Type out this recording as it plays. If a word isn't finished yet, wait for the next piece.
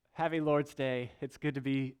Happy Lord's Day. It's good to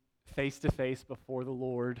be face to face before the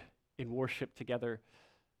Lord in worship together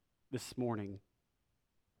this morning.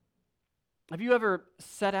 Have you ever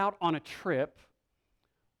set out on a trip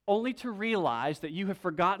only to realize that you have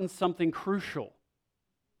forgotten something crucial?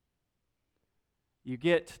 You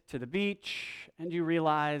get to the beach and you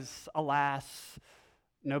realize, alas,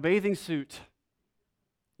 no bathing suit.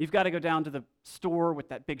 You've got to go down to the store with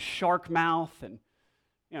that big shark mouth and,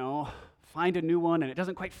 find a new one, and it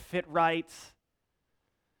doesn't quite fit right.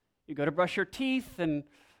 You go to brush your teeth and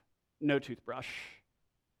no toothbrush.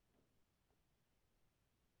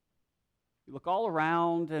 You look all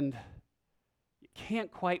around and you can't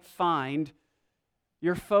quite find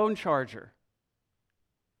your phone charger.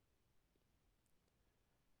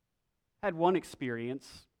 I had one experience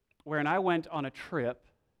wherein I went on a trip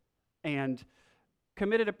and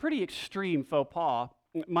committed a pretty extreme faux pas.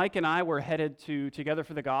 Mike and I were headed to Together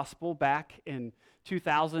for the Gospel back in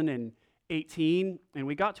 2018, and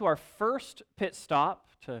we got to our first pit stop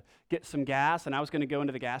to get some gas, and I was going to go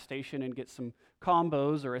into the gas station and get some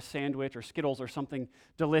combos or a sandwich or Skittles or something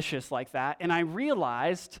delicious like that, and I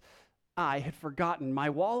realized I had forgotten my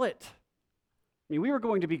wallet. I mean, we were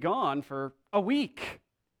going to be gone for a week.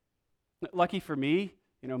 Lucky for me,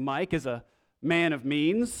 Mike is a man of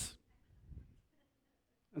means.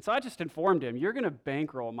 And so I just informed him, you're going to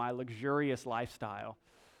bankroll my luxurious lifestyle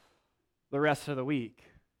the rest of the week.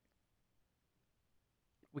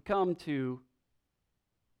 We come to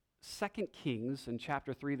 2 Kings in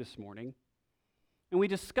chapter 3 this morning, and we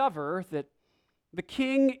discover that the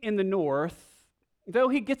king in the north, though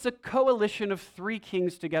he gets a coalition of 3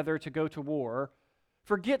 kings together to go to war,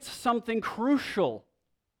 forgets something crucial.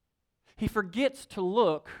 He forgets to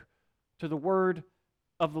look to the word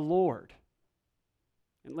of the Lord.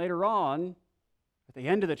 And later on, at the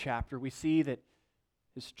end of the chapter, we see that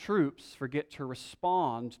his troops forget to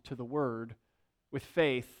respond to the word with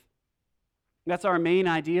faith. That's our main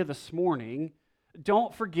idea this morning.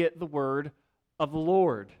 Don't forget the word of the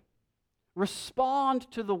Lord. Respond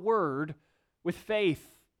to the word with faith.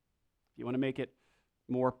 If you want to make it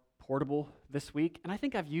more portable this week, and I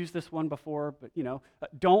think I've used this one before, but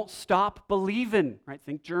don't stop believing, right?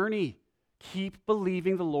 Think journey. Keep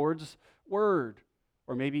believing the Lord's word.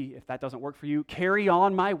 Or maybe, if that doesn't work for you, carry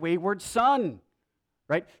on my wayward son,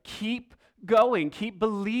 right? Keep going. Keep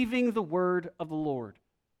believing the word of the Lord.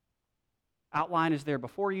 Outline is there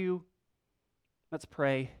before you. Let's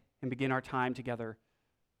pray and begin our time together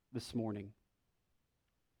this morning.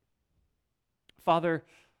 Father,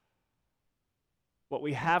 what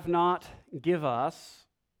we have not, give us.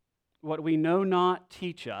 What we know not,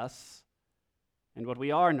 teach us. And what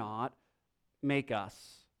we are not, make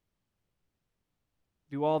us.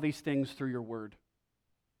 Do all these things through your word.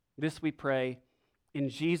 This we pray in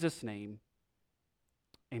Jesus' name.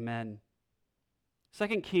 Amen.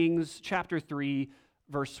 2 Kings chapter 3,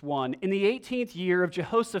 verse 1. In the 18th year of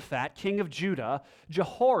Jehoshaphat, king of Judah,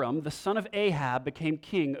 Jehoram, the son of Ahab, became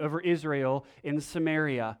king over Israel in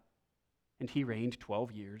Samaria, and he reigned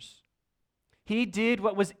 12 years. He did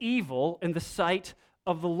what was evil in the sight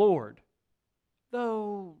of the Lord,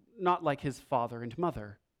 though not like his father and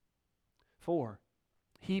mother. 4.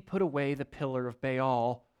 He put away the pillar of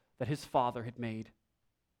Baal that his father had made.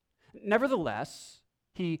 Nevertheless,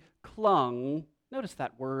 he clung. Notice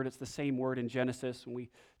that word, it's the same word in Genesis when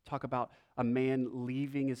we talk about a man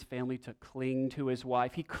leaving his family to cling to his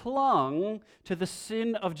wife. He clung to the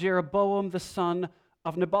sin of Jeroboam, the son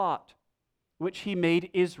of Nebat, which he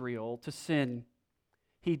made Israel to sin.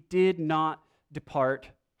 He did not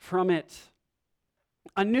depart from it.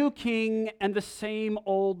 A new king and the same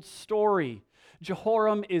old story.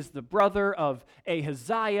 Jehoram is the brother of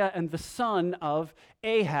Ahaziah and the son of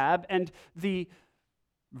Ahab, and the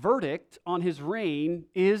verdict on his reign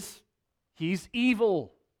is he's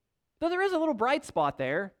evil. Though there is a little bright spot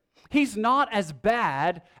there. He's not as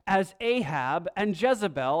bad as Ahab and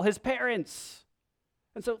Jezebel, his parents.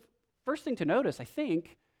 And so, first thing to notice, I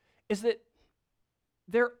think, is that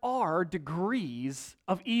there are degrees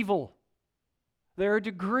of evil. There are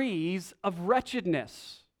degrees of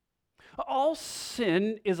wretchedness. All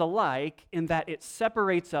sin is alike in that it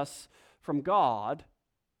separates us from God,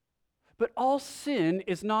 but all sin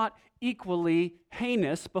is not equally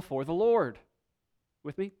heinous before the Lord.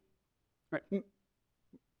 With me? Right.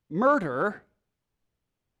 Murder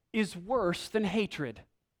is worse than hatred.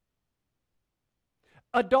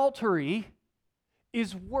 Adultery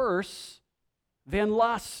is worse than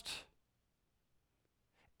lust.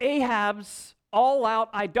 Ahab's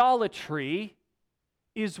all-out idolatry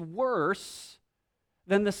is worse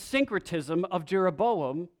than the syncretism of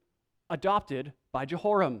Jeroboam adopted by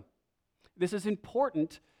Jehoram. This is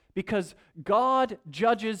important because God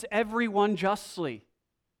judges everyone justly.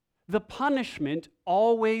 The punishment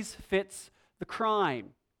always fits the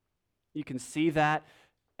crime. You can see that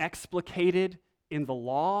explicated in the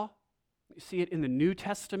law. You see it in the New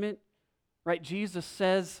Testament, right? Jesus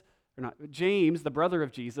says, or not, James, the brother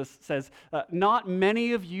of Jesus, says, not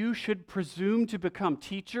many of you should presume to become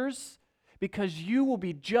teachers because you will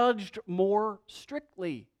be judged more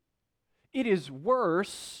strictly. It is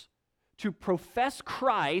worse to profess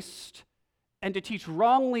Christ and to teach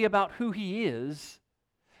wrongly about who he is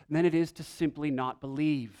than it is to simply not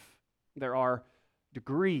believe. There are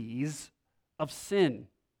degrees of sin.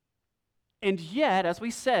 And yet, as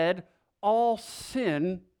we said, all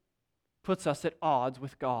sin puts us at odds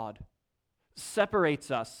with God,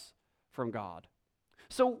 separates us from God.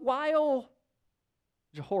 So while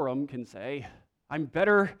Jehoram can say, I'm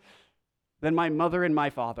better than my mother and my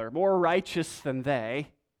father, more righteous than they,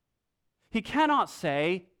 he cannot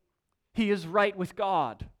say he is right with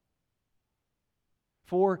God,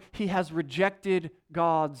 for he has rejected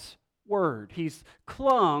God's word. He's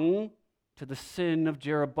clung to the sin of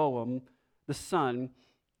Jeroboam, the son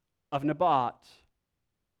of Nebat.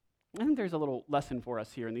 I think there's a little lesson for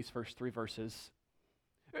us here in these first 3 verses.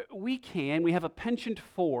 We have a penchant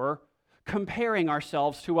for comparing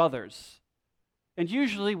ourselves to others. And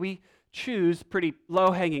usually we choose pretty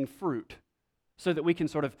low-hanging fruit so that we can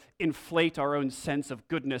sort of inflate our own sense of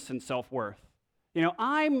goodness and self-worth. You know,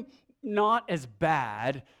 I'm not as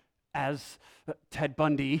bad as Ted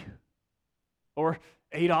Bundy or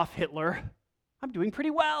Adolf Hitler. I'm doing pretty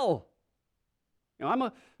well. You know,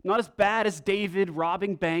 I'm not as bad as David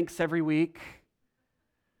robbing banks every week.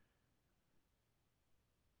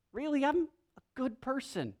 Really, I'm a good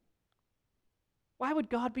person. Why would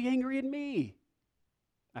God be angry at me?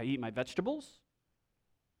 I eat my vegetables.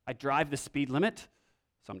 I drive the speed limit,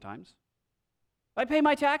 sometimes. I pay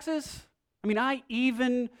my taxes. I mean, I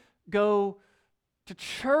even go to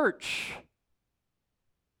church.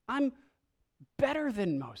 I'm better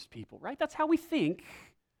than most people, right? That's how we think.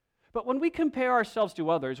 But when we compare ourselves to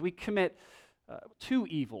others, we commit 2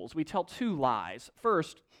 evils. We tell 2 lies.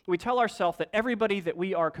 First, we tell ourselves that everybody that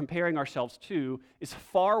we are comparing ourselves to is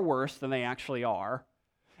far worse than they actually are.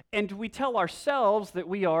 And we tell ourselves that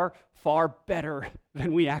we are far better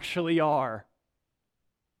than we actually are.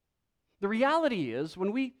 The reality is,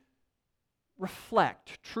 when we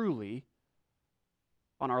reflect truly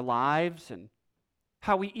on our lives and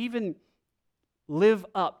how we even live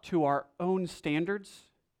up to our own standards,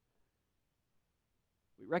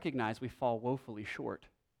 we recognize we fall woefully short.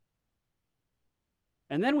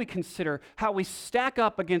 And then we consider how we stack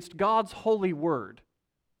up against God's holy word.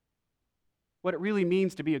 What it really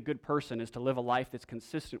means to be a good person is to live a life that's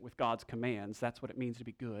consistent with God's commands. That's what it means to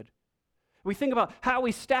be good. We think about how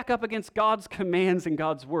we stack up against God's commands and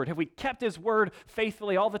God's word. Have we kept his word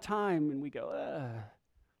faithfully all the time? And we go,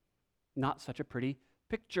 not such a pretty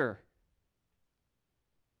picture.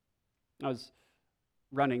 I was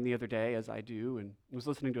running the other day, as I do, and was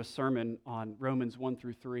listening to a sermon on Romans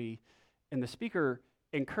 1-3, and the speaker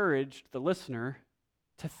encouraged the listener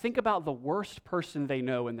to think about the worst person they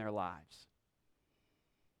know in their lives.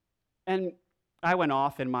 And I went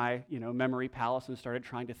off in my, memory palace and started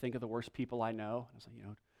trying to think of the worst people I know. I was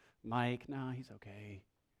like, Mike, no, he's okay.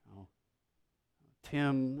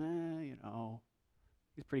 Tim,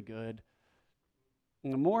 he's pretty good.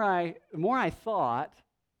 And the more I thought,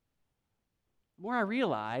 the more I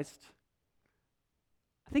realized,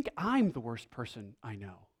 I think I'm the worst person I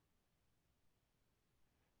know.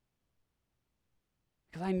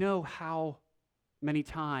 Because I know how many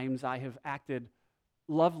times I have acted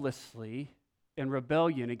lovelessly in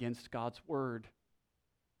rebellion against God's word.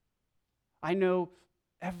 I know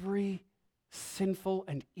every sinful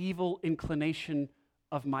and evil inclination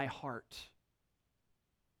of my heart.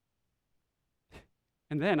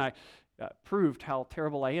 And then I proved how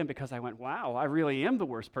terrible I am because I went, wow, I really am the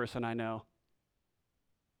worst person I know.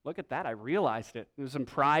 Look at that, I realized it. There was some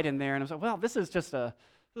pride in there, and I was like, well, this is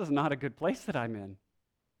not a good place that I'm in.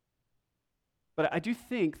 But I do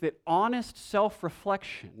think that honest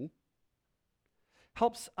self-reflection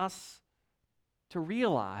helps us to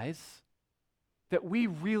realize that we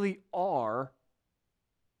really are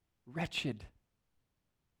wretched,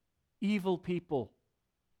 evil people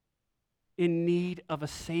in need of a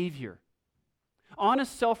Savior.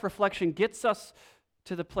 Honest self-reflection gets us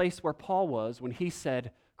to the place where Paul was when he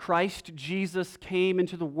said, Christ Jesus came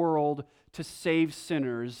into the world to save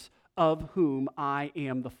sinners, of whom I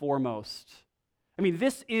am the foremost. I mean,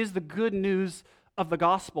 this is the good news of the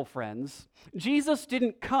gospel, friends. Jesus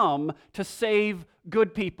didn't come to save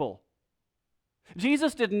good people.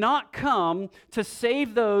 Jesus did not come to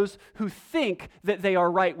save those who think that they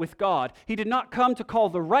are right with God. He did not come to call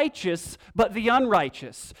the righteous, but the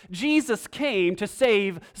unrighteous. Jesus came to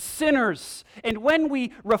save sinners. And when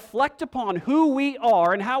we reflect upon who we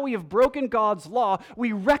are and how we have broken God's law,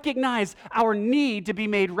 we recognize our need to be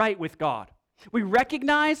made right with God. We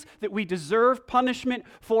recognize that we deserve punishment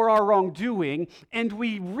for our wrongdoing, and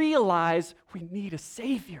we realize we need a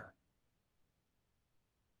Savior.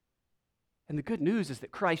 And the good news is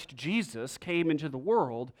that Christ Jesus came into the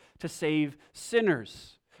world to save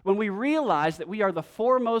sinners. When we realize that we are the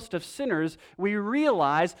foremost of sinners, we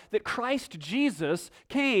realize that Christ Jesus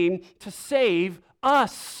came to save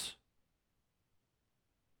us.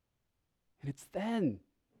 And it's then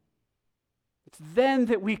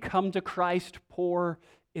that we come to Christ poor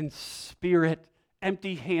in spirit,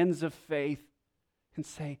 empty hands of faith, and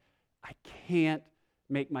say, I can't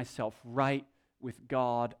make myself right with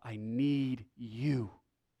God. I need you.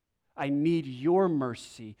 I need your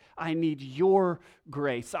mercy. I need your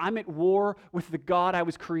grace. I'm at war with the God I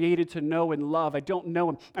was created to know and love. I don't know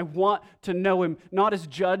him. I want to know him not as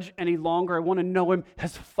judge any longer. I want to know him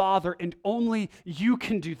as Father, and only you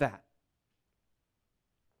can do that.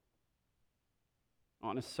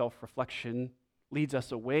 Honest self-reflection leads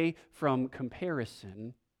us away from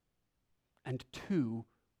comparison and to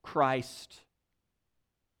Christ.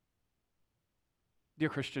 Dear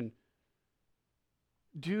Christian,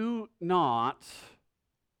 do not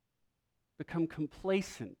become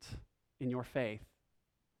complacent in your faith.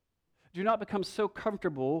 Do not become so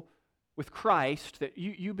comfortable with Christ that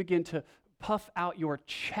you begin to puff out your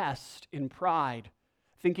chest in pride,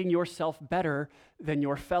 thinking yourself better than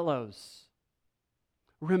your fellows.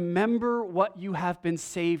 Remember what you have been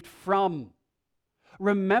saved from.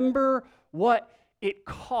 Remember what it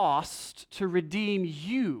cost to redeem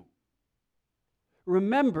you.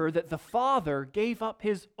 Remember that the Father gave up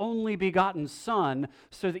his only begotten Son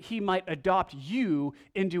so that he might adopt you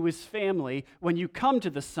into his family when you come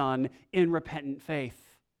to the Son in repentant faith.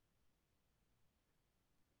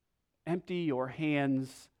 Empty your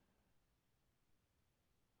hands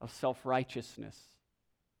of self-righteousness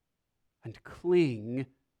and cling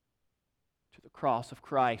to the cross of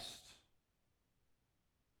Christ.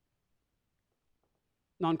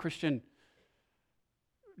 Non-Christian,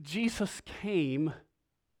 Jesus came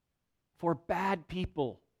for bad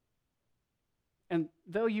people. And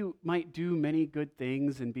though you might do many good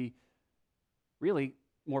things and be really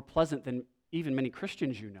more pleasant than even many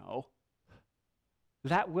Christians you know,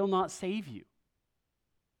 that will not save you.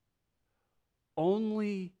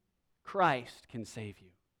 Only Christ can save you.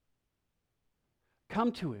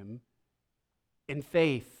 Come to him in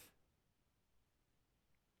faith.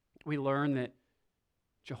 We learn that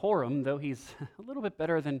Jehoram, though he's a little bit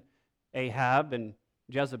better than Ahab and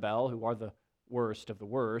Jezebel, who are the worst of the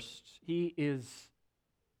worst, he is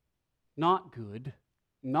not good,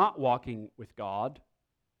 not walking with God,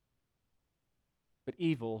 but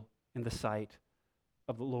evil in the sight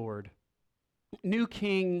of the Lord. New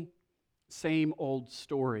king, same old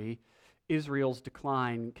story. Israel's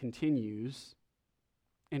decline continues,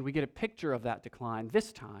 and we get a picture of that decline,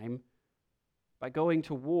 this time by going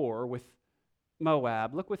to war with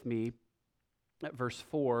Moab. Look with me at verse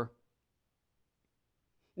 4.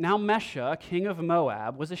 Now Mesha, king of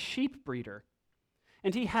Moab, was a sheep breeder,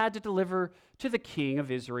 and he had to deliver to the king of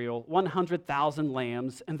Israel 100,000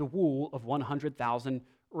 lambs and the wool of 100,000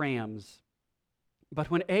 rams. But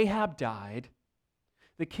when Ahab died,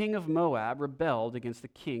 the king of Moab rebelled against the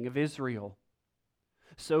king of Israel.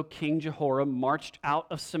 So King Jehoram marched out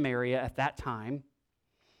of Samaria at that time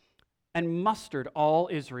and mustered all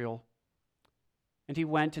Israel. And he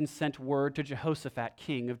went and sent word to Jehoshaphat,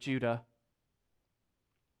 king of Judah.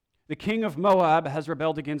 The king of Moab has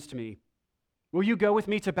rebelled against me. Will you go with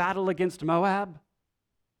me to battle against Moab?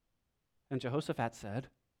 And Jehoshaphat said,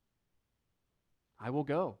 I will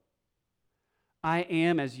go. I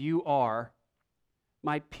am as you are,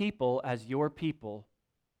 my people as your people,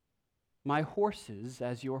 my horses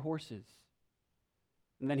as your horses.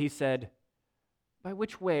 And then he said, by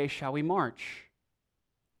which way shall we march?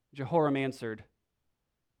 Jehoram answered,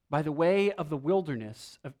 by the way of the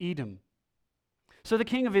wilderness of Edom. So the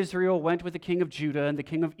king of Israel went with the king of Judah and the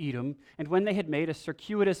king of Edom, and when they had made a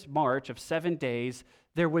circuitous march of 7 days,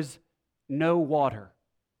 there was no water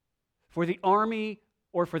for the army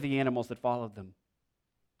or for the animals that followed them.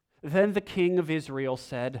 Then the king of Israel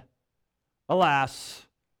said, alas,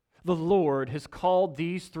 the Lord has called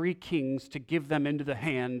these 3 kings to give them into the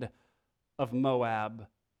hand of Moab.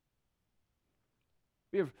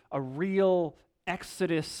 We have a real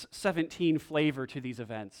Exodus 17 flavor to these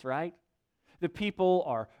events, right? The people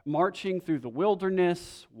are marching through the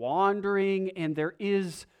wilderness, wandering, and there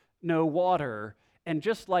is no water. And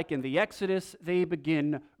just like in the Exodus, they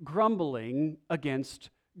begin grumbling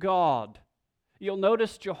against God. You'll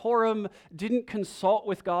notice Jehoram didn't consult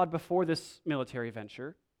with God before this military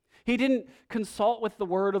venture. He didn't consult with the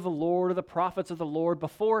word of the Lord or the prophets of the Lord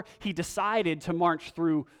before he decided to march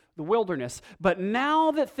through the wilderness. But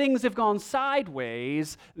now that things have gone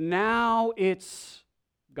sideways, now it's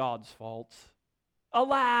God's fault.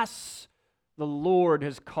 Alas, the Lord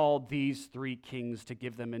has called these three kings to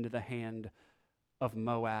give them into the hand of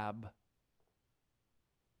Moab.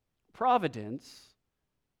 Providence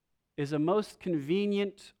is a most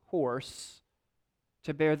convenient horse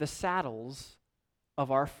to bear the saddles of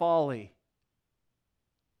our folly.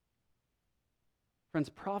 Friends,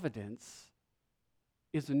 providence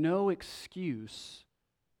is no excuse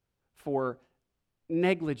for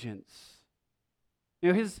negligence.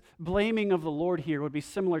 His blaming of the Lord here would be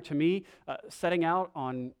similar to me setting out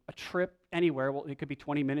on a trip anywhere. Well, it could be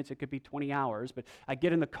 20 minutes, it could be 20 hours, but I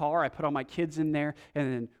get in the car, I put all my kids in there,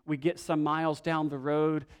 and then we get some miles down the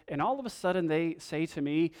road, and all of a sudden they say to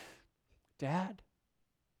me, "Dad, do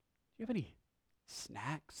you have any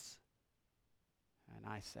snacks?"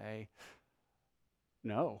 And I say,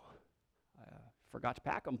 "No, I forgot to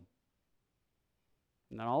pack them."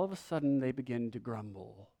 And then all of a sudden they begin to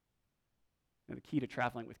grumble. And the key to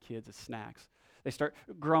traveling with kids is snacks. They start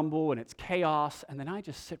grumble and it's chaos, and then I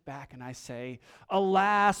just sit back and I say,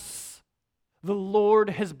 "Alas, the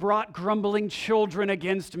Lord has brought grumbling children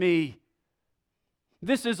against me.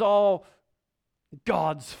 This is all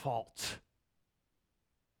God's fault."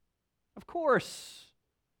 Of course,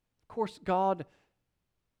 God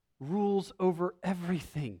rules over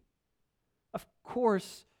everything. Of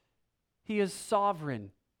course, He is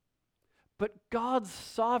sovereign. But God's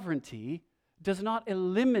sovereignty does not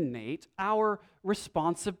eliminate our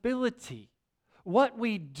responsibility. What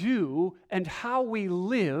we do and how we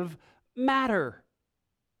live matter.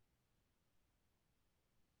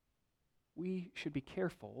 We should be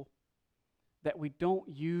careful that we don't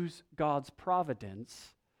use God's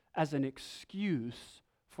providence as an excuse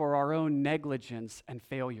for our own negligence and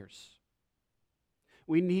failures.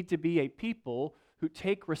 We need to be a people who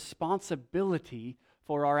take responsibility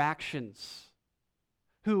for our actions,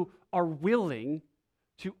 who are willing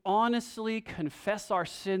to honestly confess our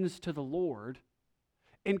sins to the Lord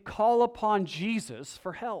and call upon Jesus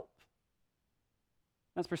for help.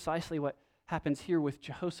 That's precisely what happens here with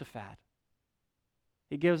Jehoshaphat.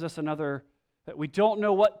 He gives us another, that we don't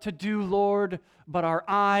know what to do, Lord, but our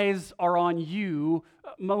eyes are on you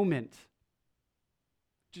moment.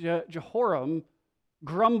 Jehoram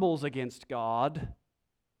grumbles against God,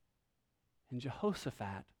 and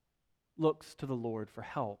Jehoshaphat looks to the Lord for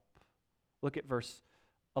help. Look at verse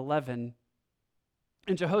 11.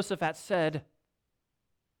 And Jehoshaphat said,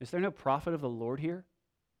 "Is there no prophet of the Lord here,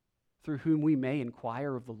 through whom we may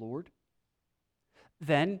inquire of the Lord?"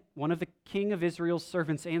 Then one of the king of Israel's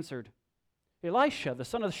servants answered, "Elisha, the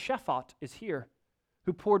son of Shaphat, is here,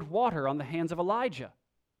 who poured water on the hands of Elijah."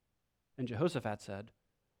 And Jehoshaphat said,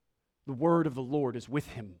 "The word of the Lord is with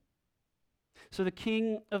him." So the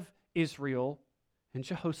king of Israel and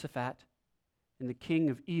Jehoshaphat and the king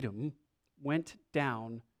of Edom went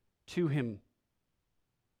down to him.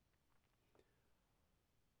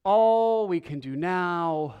 All we can do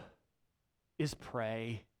now is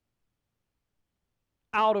pray.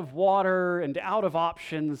 Out of water and out of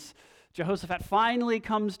options, Jehoshaphat finally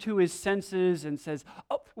comes to his senses and says,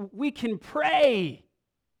 "Oh, we can pray."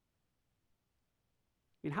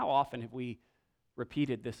 I mean, how often have we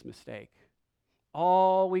repeated this mistake?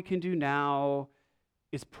 All we can do now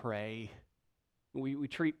is pray. We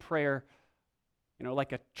treat prayer,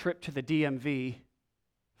 like a trip to the DMV,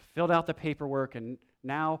 filled out the paperwork, and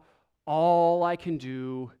now all I can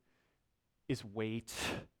do is wait.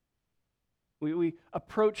 We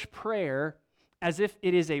approach prayer as if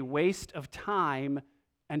it is a waste of time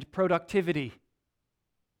and productivity.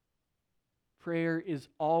 Prayer is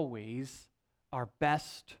always our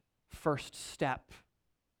best first step.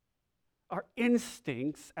 Our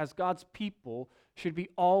instincts as God's people should be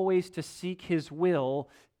always to seek His will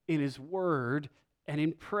in His Word and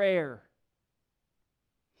in prayer.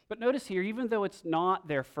 But notice here, even though it's not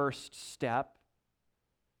their first step,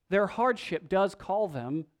 their hardship does call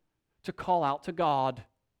them to call out to God.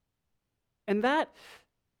 And that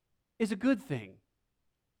is a good thing.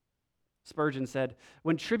 Spurgeon said,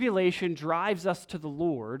 "When tribulation drives us to the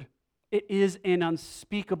Lord, it is an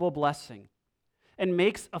unspeakable blessing, and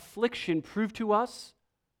makes affliction prove to us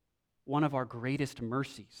one of our greatest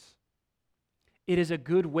mercies. It is a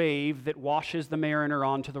good wave that washes the mariner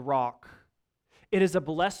onto the rock. It is a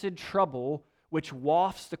blessed trouble which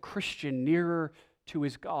wafts the Christian nearer to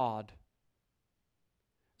his God.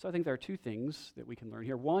 So I think there are two things that we can learn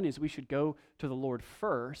here. One is we should go to the Lord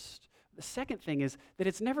first. The second thing is that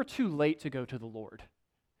it's never too late to go to the Lord.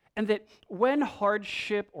 And that when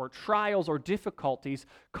hardship or trials or difficulties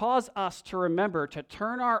cause us to remember to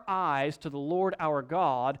turn our eyes to the Lord our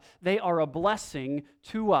God, they are a blessing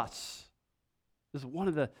to us. This is one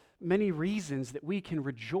of the many reasons that we can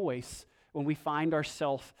rejoice when we find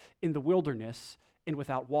ourselves in the wilderness and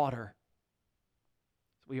without water.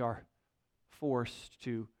 We are forced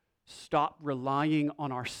to stop relying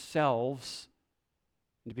on ourselves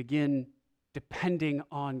and to begin depending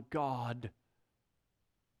on God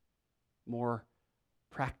more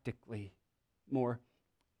practically, more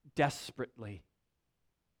desperately.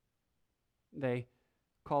 They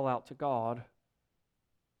call out to God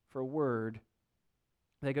for a word.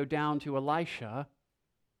 They go down to Elisha,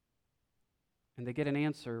 and they get an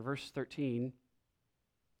answer. Verse 13,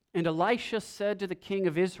 "And Elisha said to the king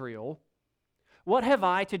of Israel, 'What have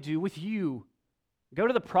I to do with you? Go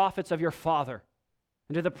to the prophets of your father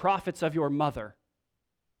and to the prophets of your mother.'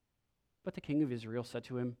 But the king of Israel said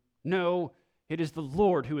to him, 'No, it is the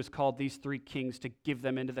Lord who has called these 3 kings to give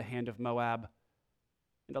them into the hand of Moab.'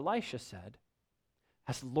 And Elisha said,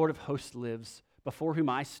 'As the Lord of hosts lives, before whom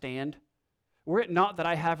I stand, were it not that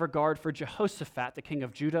I have regard for Jehoshaphat, the king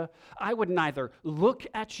of Judah, I would neither look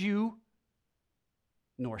at you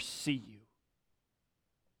nor see you.'"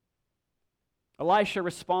 Elisha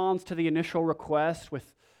responds to the initial request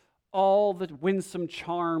with all the winsome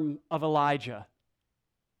charm of Elijah.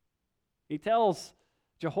 He tells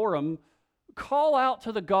Jehoram, "Call out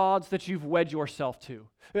to the gods that you've wed yourself to.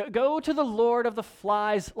 Go to the Lord of the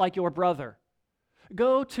flies like your brother.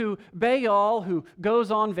 Go to Baal, who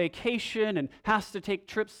goes on vacation and has to take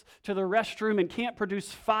trips to the restroom and can't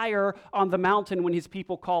produce fire on the mountain when his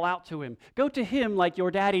people call out to him. Go to him like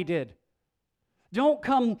your daddy did. Don't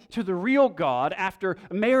come to the real God after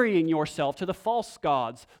marrying yourself to the false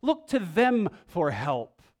gods. Look to them for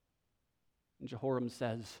help." And Jehoram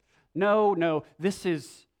says, No, this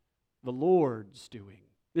is the Lord's doing.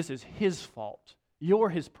 This is his fault. You're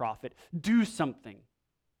his prophet. Do something.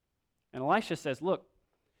 And Elisha says, "Look,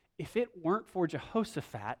 if it weren't for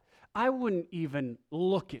Jehoshaphat, I wouldn't even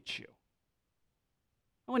look at you.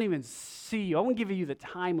 I wouldn't even see you. I wouldn't give you the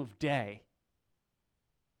time of day."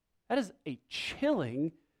 That is a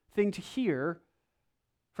chilling thing to hear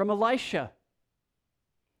from Elisha.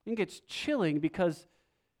 I think it's chilling because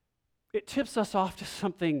it tips us off to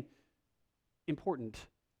something important.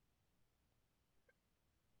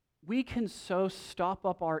 We can so stop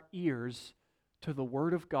up our ears to the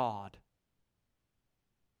Word of God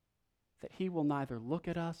that He will neither look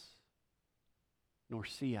at us nor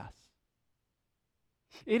see us.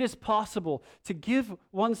 It is possible to give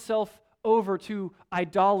oneself over to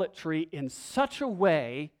idolatry in such a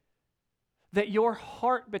way that your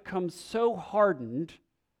heart becomes so hardened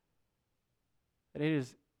that it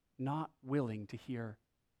is not willing to hear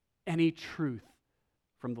any truth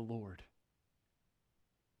from the Lord.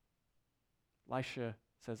 Elisha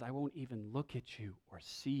says, "I won't even look at you or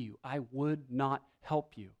see you. I would not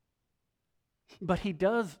help you." But he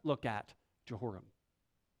does look at Jehoram.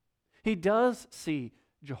 He does see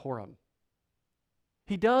Jehoram.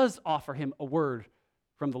 He does offer him a word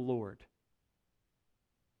from the Lord.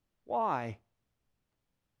 Why?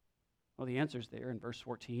 Well, the answer's there in verse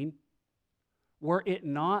 14. "Were it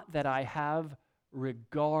not that I have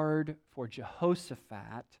regard for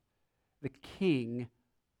Jehoshaphat, the king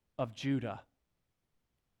of Judah."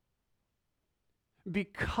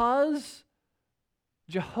 Because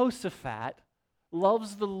Jehoshaphat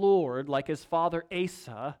loves the Lord like his father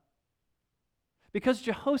Asa, because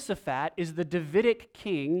Jehoshaphat is the Davidic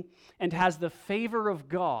king and has the favor of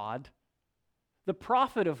God, the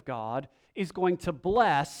prophet of God is going to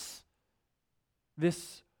bless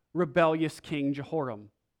this rebellious king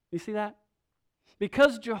Jehoram. You see that?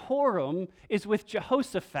 Because Jehoram is with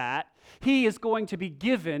Jehoshaphat, he is going to be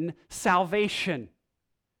given salvation.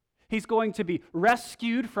 He's going to be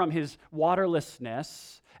rescued from his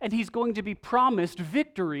waterlessness, and he's going to be promised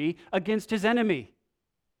victory against his enemy.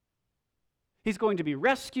 He's going to be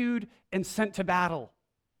rescued and sent to battle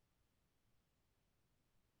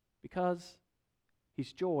because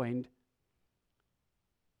he's joined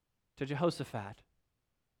to Jehoshaphat.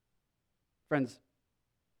 Friends,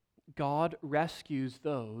 God rescues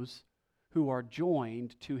those who are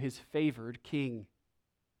joined to his favored king.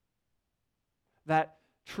 That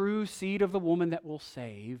true seed of the woman that will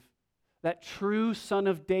save, that true son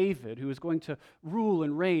of David who is going to rule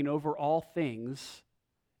and reign over all things,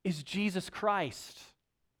 is Jesus Christ.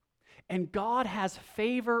 And God has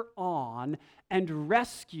favor on and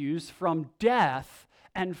rescues from death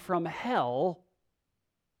and from hell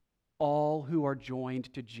all who are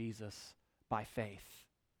joined to Jesus by faith.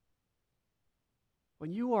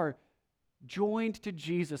 When you are joined to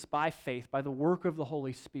Jesus by faith, by the work of the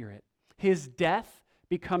Holy Spirit, his death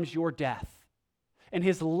becomes your death, and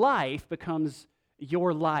his life becomes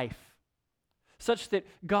your life, such that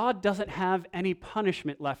God doesn't have any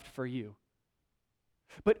punishment left for you,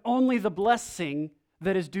 but only the blessing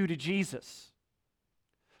that is due to Jesus,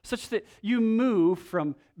 such that you move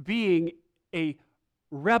from being a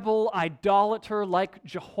rebel idolater like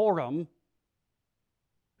Jehoram,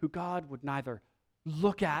 who God would neither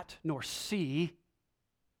look at nor see,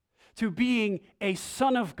 to being a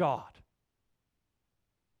son of God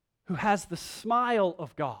who has the smile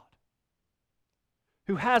of God,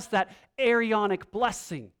 who has that Aaronic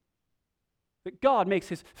blessing that God makes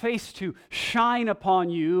his face to shine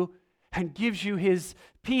upon you and gives you his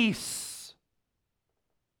peace.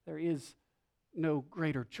 There is no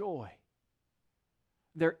greater joy.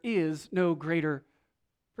 There is no greater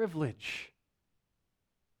privilege.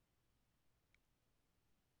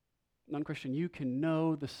 Non-Christian, you can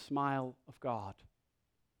know the smile of God.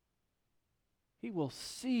 He will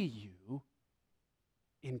see you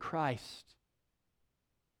in Christ.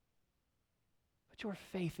 Put your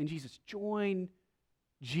faith in Jesus. Join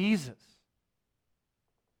Jesus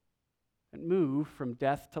and move from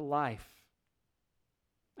death to life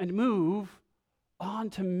and move on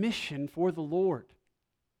to mission for the Lord.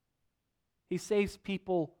 He saves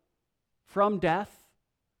people from death,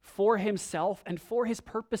 for himself, and for his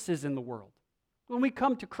purposes in the world. When we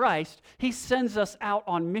come to Christ, he sends us out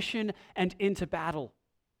on mission and into battle.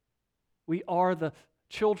 We are the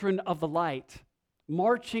children of the light,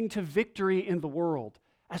 marching to victory in the world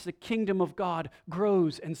as the kingdom of God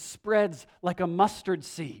grows and spreads like a mustard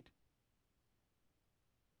seed.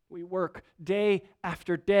 We work day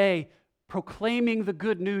after day proclaiming the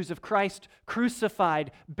good news of Christ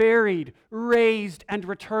crucified, buried, raised, and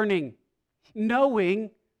returning, knowing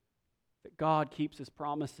that God keeps his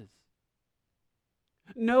promises,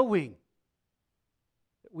 knowing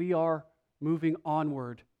that we are moving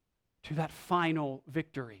onward to that final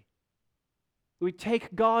victory. We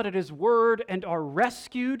take God at his word and are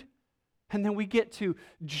rescued, and then we get to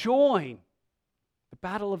join the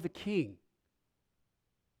battle of the King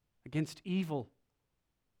against evil.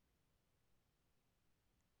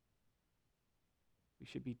 We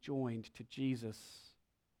should be joined to Jesus.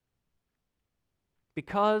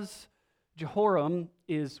 Because Jehoram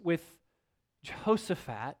is with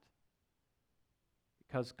Jehoshaphat,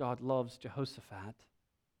 because God loves Jehoshaphat,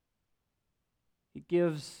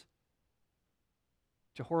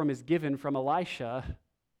 Jehoram is given from Elisha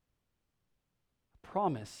a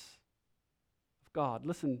promise of God.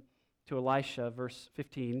 Listen to Elisha, verse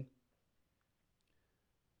 15.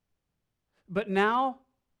 But now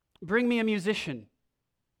bring me a musician.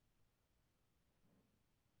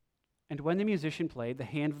 And when the musician played, the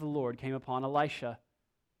hand of the Lord came upon Elisha,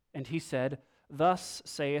 and he said, Thus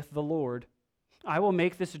saith the Lord, I will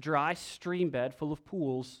make this dry stream bed full of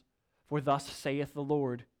pools, for thus saith the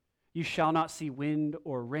Lord, You shall not see wind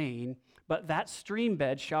or rain, but that stream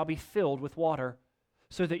bed shall be filled with water,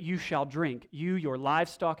 so that you shall drink, you, your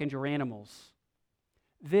livestock, and your animals.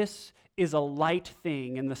 This is a light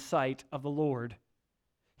thing in the sight of the Lord.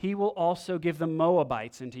 He will also give the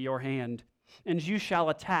Moabites into your hand, and you shall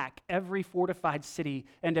attack every fortified city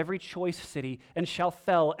and every choice city, and shall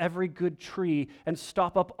fell every good tree, and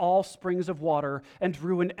stop up all springs of water, and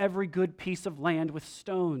ruin every good piece of land with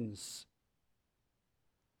stones.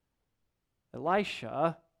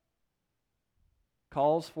 Elisha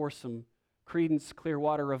calls for some Creedence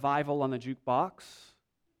Clearwater Revival on the jukebox,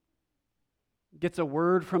 gets a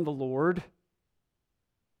word from the Lord,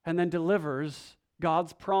 and then delivers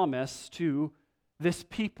God's promise to this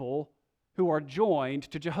people who are joined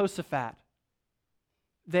to Jehoshaphat.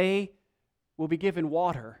 They will be given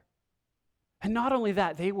water. And not only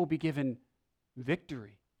that, they will be given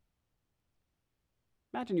victory.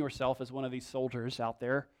 Imagine yourself as one of these soldiers out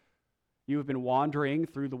there. You have been wandering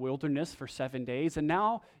through the wilderness for 7 days, and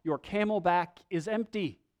now your camelback is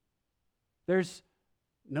empty. There's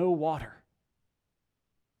no water.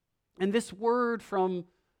 And this word from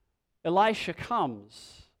Elisha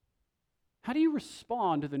comes. How do you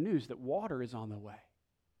respond to the news that water is on the way?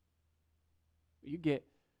 You get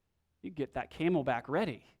that camelback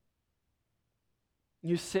ready.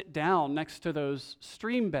 You sit down next to those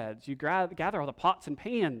stream beds. You gather all the pots and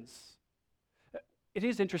pans. It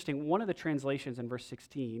is interesting. One of the translations in verse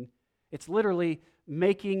 16, it's literally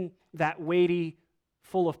making that weighty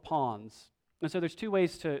full of ponds. And so there's two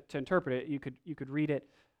ways to interpret it. You could read it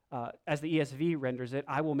as the ESV renders it,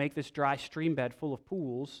 I will make this dry stream bed full of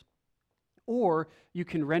pools. Or you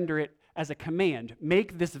can render it as a command,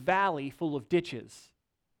 make this valley full of ditches.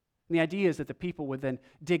 And the idea is that the people would then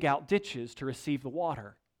dig out ditches to receive the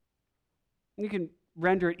water. You can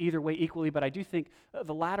render it either way equally, but I do think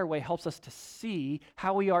the latter way helps us to see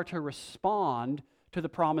how we are to respond to the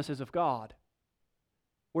promises of God.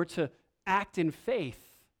 We're to act in faith.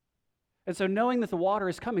 And so knowing that the water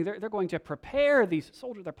is coming, they're going to prepare these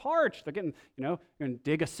soldiers. They're parched. They're getting, going to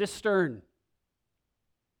dig a cistern.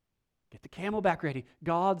 Get the camelback ready.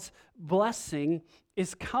 God's blessing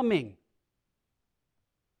is coming.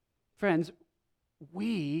 Friends,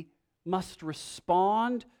 we must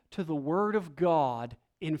respond to the Word of God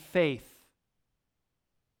in faith.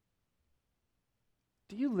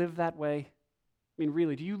 Do you live that way? I mean,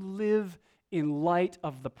 really, do you live in light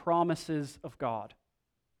of the promises of God?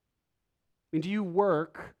 I mean, do you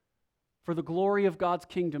work for the glory of God's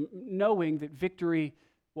kingdom, knowing that victory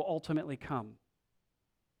will ultimately come?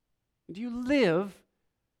 Do you live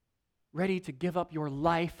ready to give up your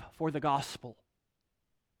life for the gospel,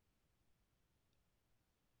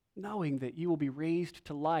 knowing that you will be raised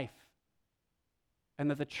to life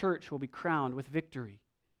and that the church will be crowned with victory?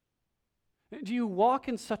 Do you walk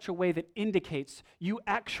in such a way that indicates you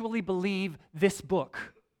actually believe this book?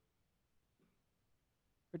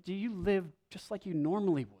 Or do you live just like you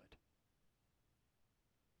normally would?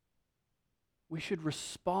 We should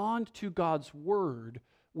respond to God's word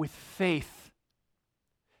with faith,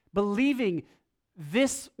 believing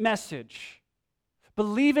this message,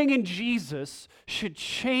 believing in Jesus should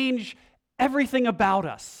change everything about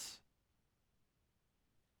us.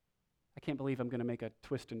 I can't believe I'm going to make a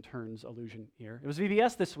twist and turns allusion here. It was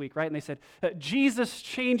VBS this week, right? And they said, Jesus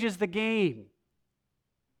changes the game.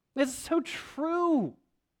 It's so true.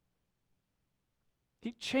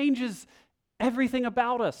 He changes everything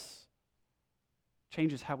about us.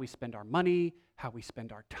 Changes how we spend our money, how we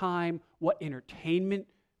spend our time, what entertainment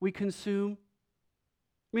we consume.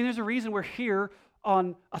 I mean, there's a reason we're here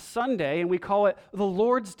on a Sunday and we call it the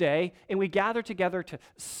Lord's Day, and we gather together to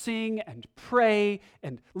sing and pray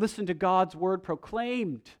and listen to God's word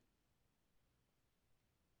proclaimed.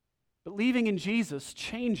 Believing in Jesus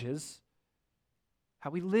changes how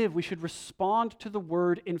we live. We should respond to the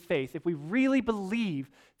word in faith. If we really believe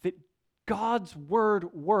that God's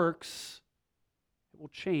word works, it will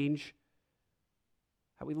change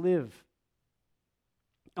how we live.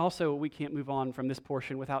 Also, we can't move on from this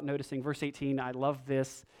portion without noticing verse 18. I love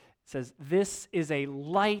this. It says, this is a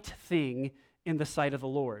light thing in the sight of the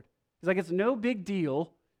Lord. It's like it's no big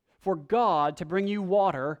deal for God to bring you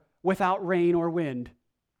water without rain or wind.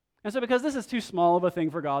 And so because this is too small of a thing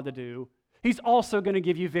for God to do, He's also going to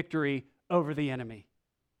give you victory over the enemy.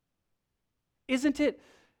 Isn't it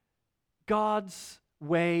God's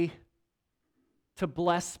way to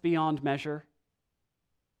bless beyond measure?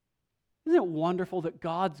 Isn't it wonderful that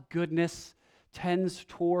God's goodness tends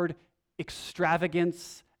toward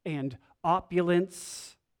extravagance and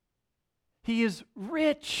opulence? He is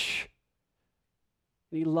rich,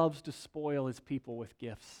 and He loves to spoil His people with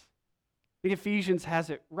gifts. I think Ephesians has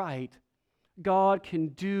it right. God can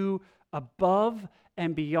do above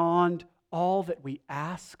and beyond all that we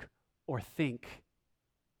ask or think. I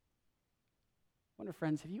wonder,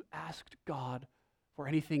 friends, have you asked God for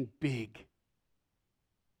anything big?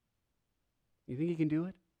 You think He can do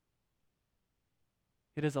it?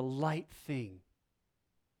 It is a light thing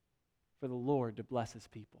for the Lord to bless His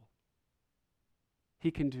people.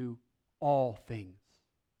 He can do all things.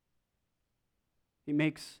 He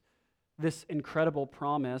makes this incredible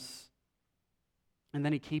promise, and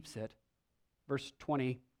then He keeps it. Verse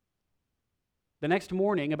 20, the next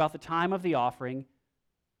morning, about the time of the offering,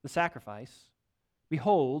 the sacrifice,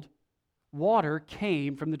 behold, water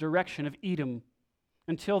came from the direction of Edom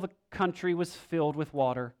until the country was filled with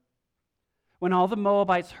water. When all the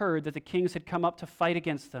Moabites heard that the kings had come up to fight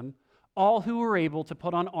against them, all who were able to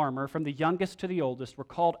put on armor, from the youngest to the oldest, were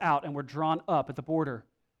called out and were drawn up at the border.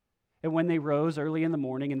 And when they rose early in the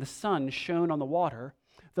morning and the sun shone on the water,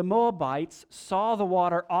 the Moabites saw the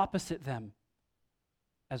water opposite them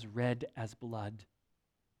as red as blood.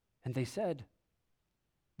 And they said,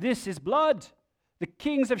 "This is blood. The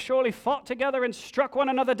kings have surely fought together and struck one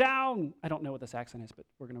another down." I don't know what this accent is, but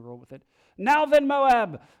we're going to roll with it. "Now then,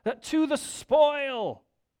 Moab, to the spoil."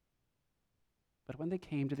 But when they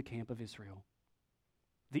came to the camp of Israel,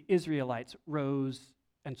 the Israelites rose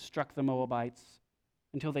and struck the Moabites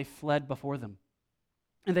until they fled before them.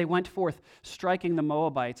 And they went forth, striking the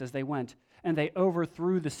Moabites as they went. and they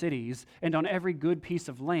overthrew the cities, and on every good piece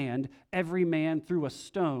of land, every man threw a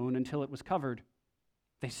stone until it was covered.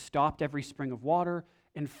 They stopped every spring of water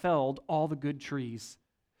and felled all the good trees,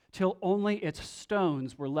 till only its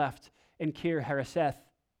stones were left in Kir Hareseth,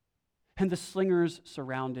 and the slingers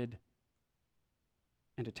surrounded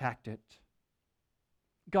and attacked it.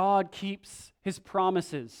 God keeps his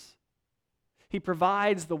promises. He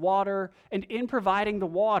provides the water, and in providing the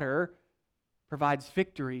water, provides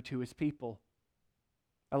victory to his people.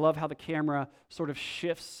 I love how the camera sort of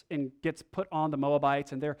shifts and gets put on the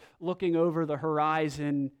Moabites, and they're looking over the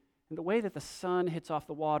horizon, and the way that the sun hits off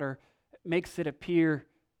the water makes it appear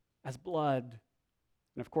as blood.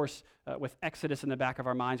 And of course, with Exodus in the back of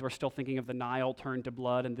our minds, we're still thinking of the Nile turned to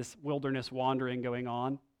blood and this wilderness wandering going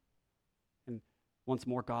on. And once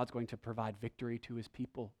more, God's going to provide victory to his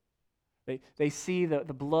people. They see the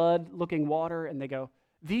blood-looking water, and they go,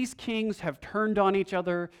 these kings have turned on each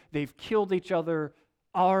other, they've killed each other,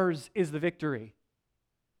 ours is the victory.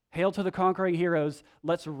 Hail to the conquering heroes,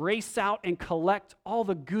 let's race out and collect all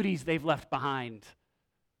the goodies they've left behind.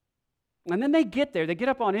 And then they get there, they get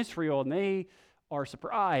up on Israel, and they are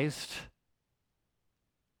surprised.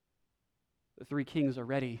 The three kings are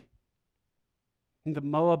ready. And the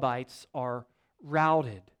Moabites are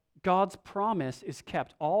routed. God's promise is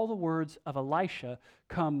kept. All the words of Elisha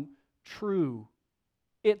come true.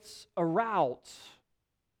 It's a rout.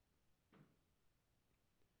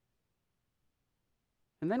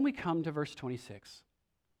 And then we come to verse 26.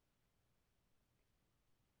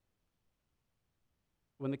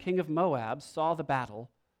 When the king of Moab saw the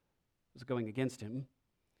battle was going against him,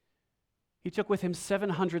 he took with him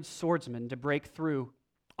 700 swordsmen to break through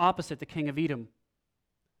opposite the king of Edom,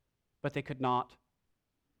 but they could not.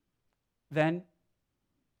 Then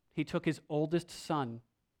he took his oldest son,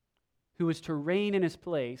 who was to reign in his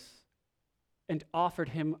place, and offered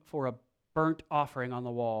him for a burnt offering on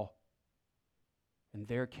the wall. And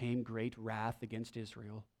there came great wrath against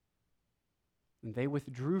Israel. And they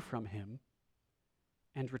withdrew from him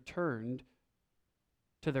and returned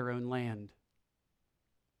to their own land.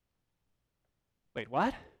 Wait,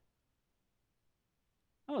 what?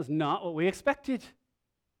 That was not what we expected.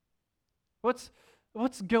 What's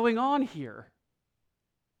going on here?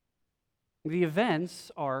 The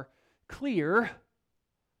events are clear,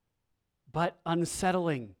 but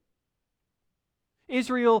unsettling.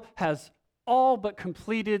 Israel has all but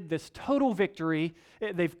completed this total victory.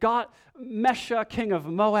 They've got Mesha, king of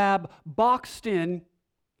Moab, boxed in.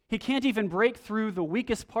 He can't even break through the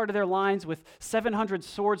weakest part of their lines with 700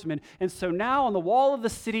 swordsmen. And so now on the wall of the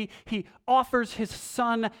city, he offers his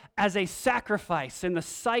son as a sacrifice in the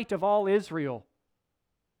sight of all Israel.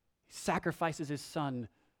 He sacrifices his son,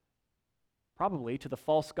 probably to the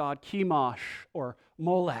false god Chemosh or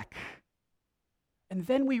Molech. And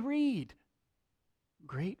then we read,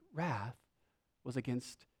 great wrath was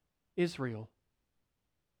against Israel.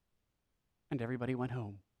 And everybody went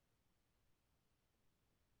home.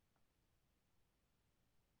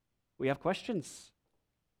 We have questions.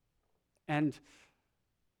 And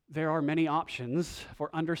there are many options for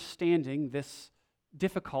understanding this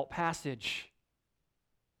difficult passage.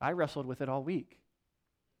 I wrestled with it all week.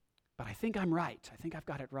 But I think I'm right. I think I've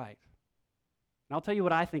got it right. And I'll tell you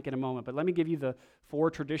what I think in a moment, but let me give you the 4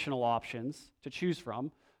 traditional options to choose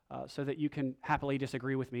from so that you can happily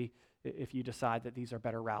disagree with me if you decide that these are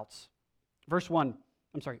better routes.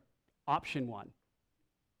 Option 1.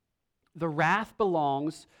 The wrath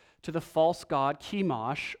belongs to the false god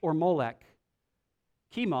Chemosh or Molech.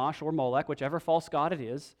 Chemosh or Molech, whichever false god it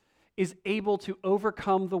is able to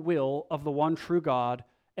overcome the will of the one true God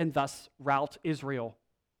and thus rout Israel.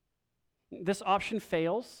 This option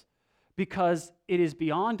fails because it is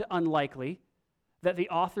beyond unlikely that the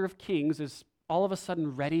author of Kings is all of a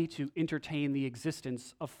sudden ready to entertain the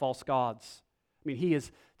existence of false gods. I mean, he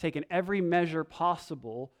has taken every measure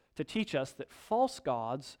possible to teach us that false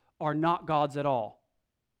gods are not gods at all.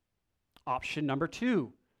 Option number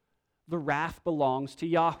 2, the wrath belongs to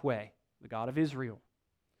Yahweh, the God of Israel.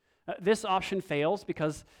 This option fails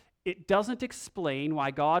because it doesn't explain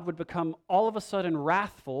why God would become all of a sudden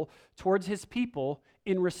wrathful towards his people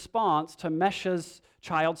in response to Mesha's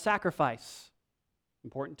child sacrifice.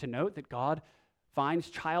 Important to note that God finds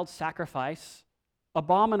child sacrifice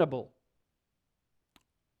abominable.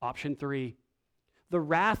 Option 3, the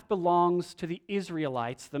wrath belongs to the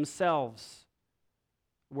Israelites themselves.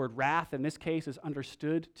 The word wrath in this case is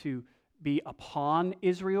understood to be upon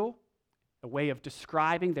Israel, a way of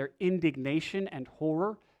describing their indignation and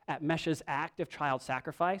horror at Mesha's act of child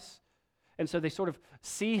sacrifice. And so they sort of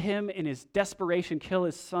see him in his desperation kill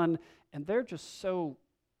his son, and they're just so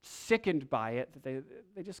sickened by it that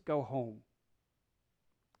they just go home.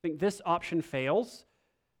 I think this option fails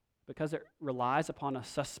because it relies upon a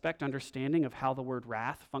suspect understanding of how the word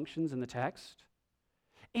wrath functions in the text.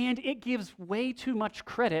 And it gives way too much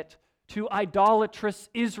credit to idolatrous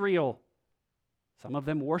Israel. Some of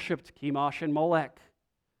them worshipped Chemosh and Molech.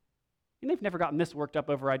 And they've never gotten this worked up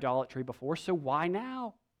over idolatry before, so why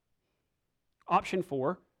now? Option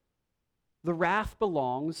 4, the wrath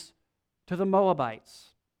belongs to the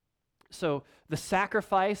Moabites. So the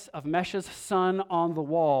sacrifice of Mesha's son on the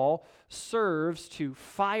wall serves to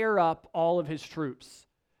fire up all of his troops.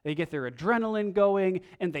 They get their adrenaline going,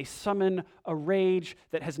 and they summon a rage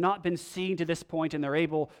that has not been seen to this point, and they're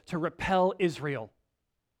able to repel Israel.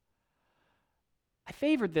 I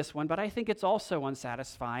favored this one, but I think it's also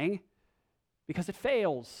unsatisfying because it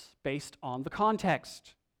fails based on the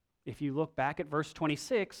context. If you look back at verse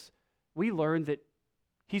 26, we learn that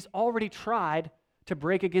he's already tried to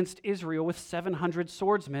break against Israel with 700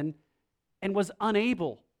 swordsmen and was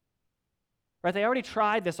unable. Right? They already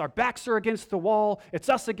tried this. Our backs are against the wall. It's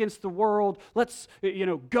us against the world. Let's,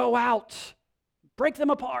 go out. Break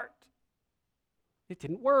them apart. It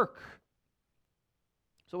didn't work.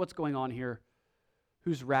 So what's going on here?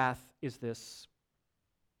 Whose wrath is this?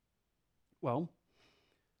 Well,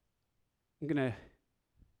 I'm going to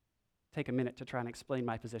take a minute to try and explain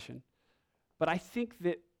my position. But I think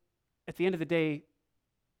that at the end of the day,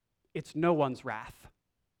 it's no one's wrath.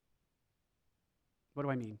 What do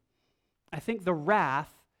I mean? I think the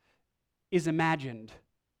wrath is imagined.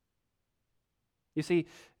 You see,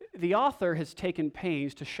 the author has taken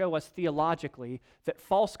pains to show us theologically that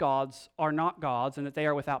false gods are not gods and that they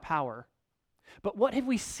are without power. But what have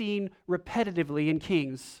we seen repetitively in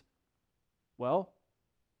Kings? Well,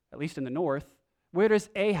 at least in the north, where does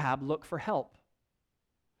Ahab look for help?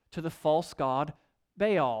 To the false god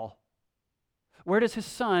Baal. Where does his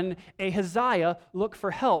son Ahaziah look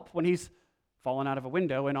for help when he's fallen out of a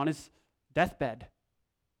window and on his deathbed?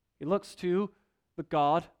 He looks to the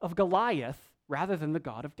god of Goliath rather than the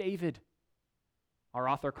God of David. Our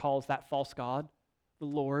author calls that false god the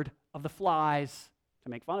Lord of the Flies to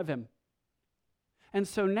make fun of him. And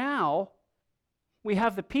so now we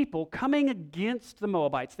have the people coming against the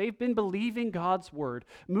Moabites. They've been believing God's word,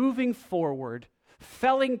 moving forward,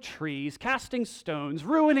 felling trees, casting stones,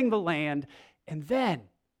 ruining the land, and then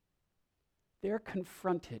they're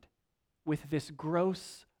confronted with this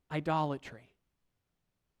gross idolatry.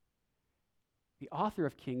 The author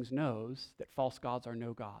of Kings knows that false gods are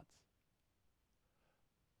no gods.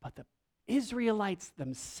 But the Israelites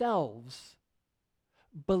themselves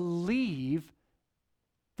believe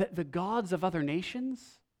that the gods of other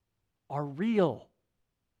nations are real.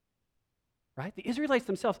 Right? The Israelites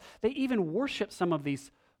themselves, they even worship some of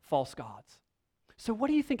these false gods. So what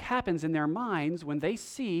do you think happens in their minds when they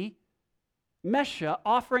see Mesha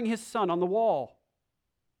offering his son on the wall?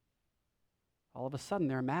 All of a sudden,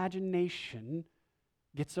 their imagination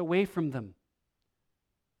gets away from them.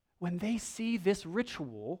 When they see this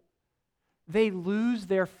ritual, they lose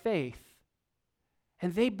their faith.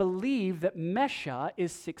 And they believe that Mesha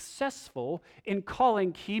is successful in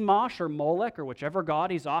calling Chemosh or Molech or whichever god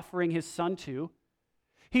he's offering his son to.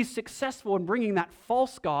 He's successful in bringing that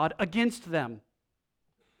false god against them.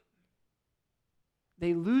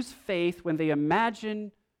 They lose faith when they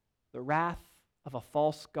imagine the wrath of a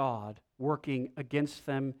false god working against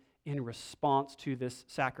them in response to this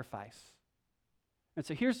sacrifice. And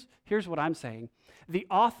so here's what I'm saying. The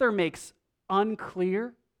author makes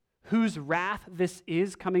unclear whose wrath this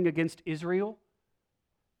is coming against Israel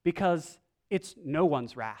because it's no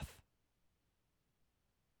one's wrath.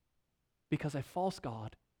 Because a false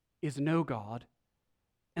god is no god,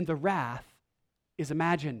 and the wrath is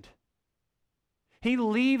imagined. He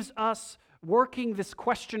leaves us working this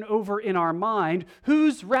question over in our mind,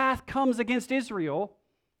 whose wrath comes against Israel?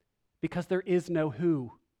 Because there is no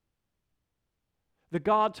who. The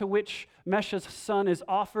God to which Mesha's son is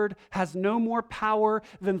offered has no more power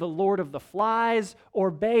than the Lord of the Flies or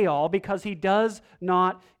Baal because he does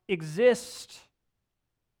not exist.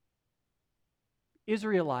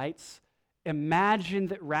 Israelites imagine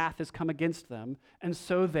that wrath has come against them, and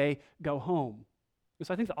so they go home.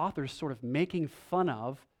 So I think the author is sort of making fun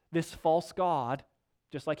of this false god,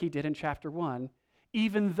 just like he did in chapter 1,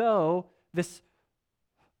 even though this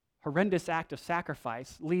horrendous act of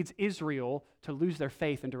sacrifice leads Israel to lose their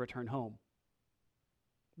faith and to return home.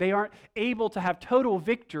 They aren't able to have total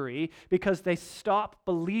victory because they stop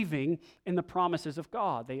believing in the promises of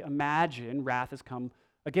God. They imagine wrath has come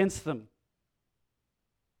against them.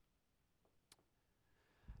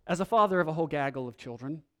 As a father of a whole gaggle of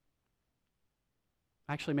children,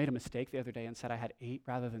 I actually made a mistake the other day and said I had 8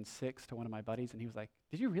 rather than 6 to one of my buddies, and he was like,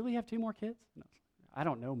 "Did you really have 2 more kids?" No, I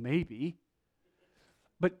don't know, maybe.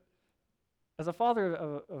 But as a father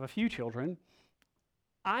of a few children,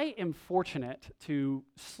 I am fortunate to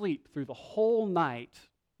sleep through the whole night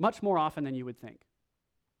much more often than you would think.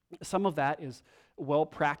 Some of that is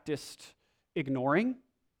well-practiced ignoring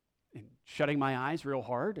and shutting my eyes real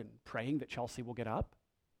hard and praying that Chelsea will get up.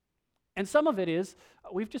 And some of it is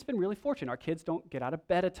we've just been really fortunate. Our kids don't get out of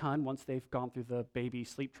bed a ton once they've gone through the baby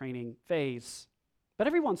sleep training phase. But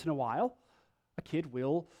every once in a while, a kid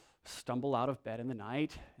will stumble out of bed in the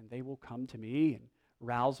night, and they will come to me and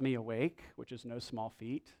rouse me awake, which is no small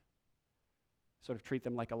feat. Sort of treat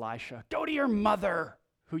them like Elisha. Go to your mother,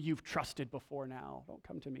 who you've trusted before now. Don't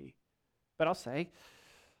come to me. But I'll say,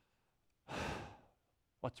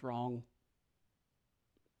 what's wrong?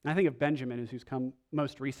 And I think of Benjamin, who's come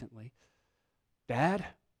most recently. Dad,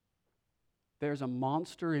 there's a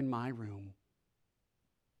monster in my room.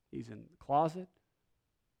 He's in the closet.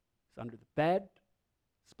 He's under the bed.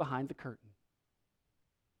 He's behind the curtain.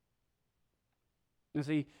 You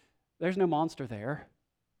see, there's no monster there.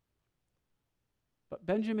 But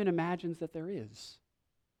Benjamin imagines that there is.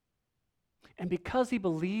 And because he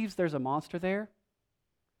believes there's a monster there,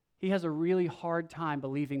 he has a really hard time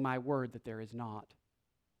believing my word that there is not.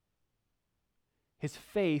 His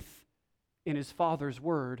faith in his father's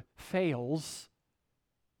word fails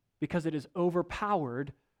because it is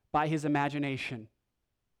overpowered by his imagination.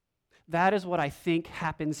 That is what I think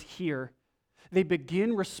happens here. They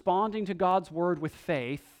begin responding to God's word with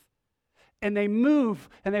faith, and they move,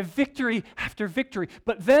 and they have victory after victory.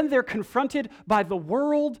 But then they're confronted by the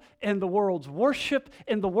world and the world's worship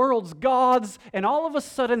and the world's gods, and all of a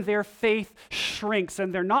sudden their faith shrinks,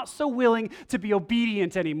 and they're not so willing to be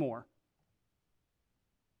obedient anymore.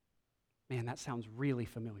 Man, that sounds really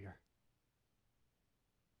familiar.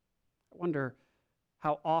 I wonder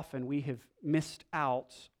how often we have missed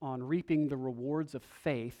out on reaping the rewards of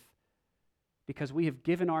faith because we have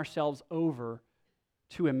given ourselves over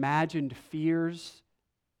to imagined fears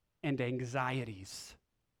and anxieties.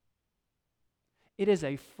 It is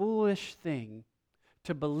a foolish thing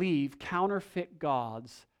to believe counterfeit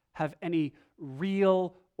gods have any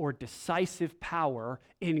real or decisive power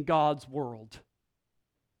in God's world.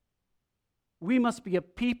 We must be a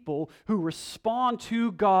people who respond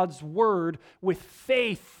to God's word with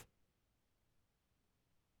faith.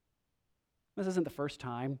 This isn't the first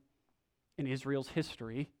time in Israel's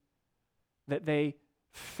history that they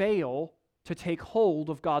fail to take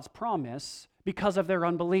hold of God's promise because of their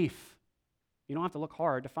unbelief. You don't have to look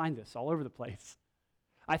hard to find this all over the place.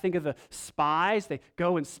 I think of the spies. They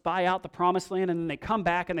go and spy out the promised land, and then they come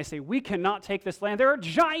back and they say, we cannot take this land. There are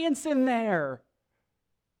giants in there.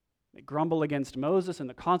 They grumble against Moses, and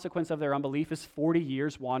the consequence of their unbelief is 40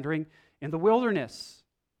 years wandering in the wilderness.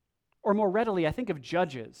 Or more readily, I think of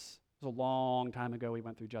Judges. It was a long time ago we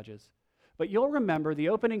went through Judges. But you'll remember the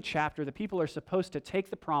opening chapter, the people are supposed to take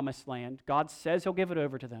the promised land. God says he'll give it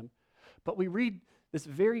over to them. But we read this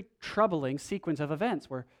very troubling sequence of events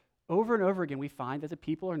where over and over again we find that the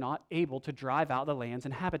people are not able to drive out the land's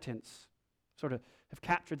inhabitants. Sort of have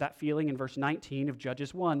captured that feeling in verse 19 of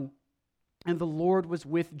Judges 1. And the Lord was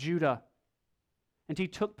with Judah, and he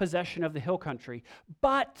took possession of the hill country.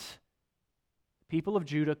 But the people of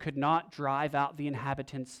Judah could not drive out the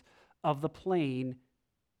inhabitants of the plain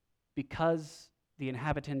because the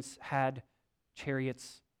inhabitants had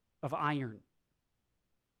chariots of iron.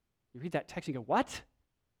 You read that text and you go, what?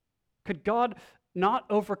 Could God not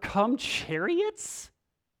overcome chariots?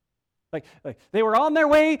 Like they were on their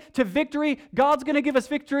way to victory. God's going to give us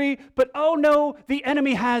victory, but oh no, the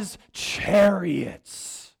enemy has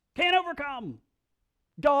chariots. Can't overcome.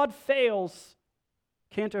 God fails.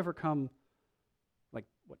 Can't overcome, like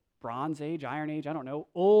what, Bronze Age, Iron Age, I don't know,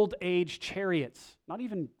 old age chariots. Not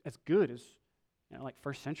even as good as, like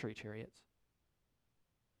first century chariots.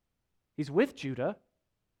 He's with Judah,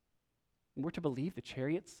 and we're to believe the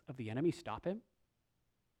chariots of the enemy stop him?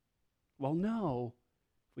 Well, no.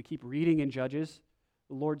 If we keep reading in Judges,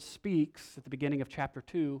 the Lord speaks at the beginning of chapter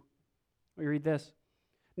 2. We read this.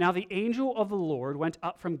 Now the angel of the Lord went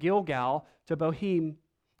up from Gilgal to Bochim,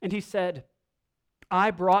 and he said,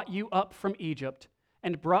 I brought you up from Egypt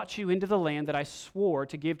and brought you into the land that I swore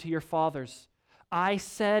to give to your fathers. I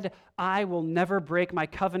said, I will never break my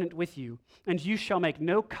covenant with you, and you shall make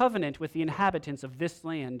no covenant with the inhabitants of this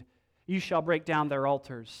land. You shall break down their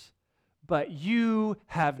altars. But you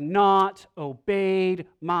have not obeyed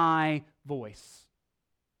my voice.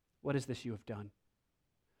 What is this you have done?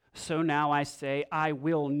 So now I say, I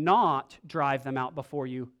will not drive them out before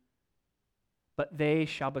you, but they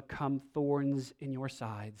shall become thorns in your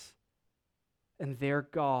sides, and their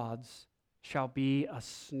gods shall be a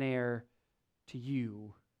snare to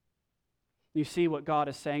you. You see what God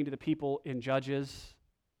is saying to the people in Judges?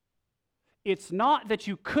 It's not that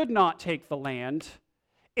you could not take the land,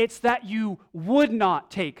 it's that you would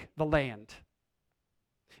not take the land.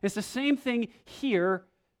 It's the same thing here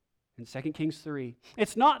in 2 Kings 3.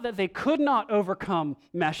 It's not that they could not overcome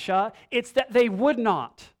Mesha, it's that they would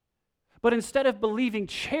not. But instead of believing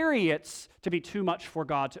chariots to be too much for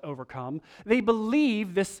God to overcome, they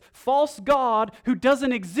believe this false god who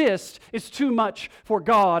doesn't exist is too much for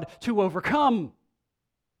God to overcome.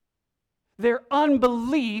 Their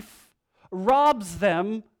unbelief robs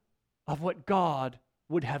them of what God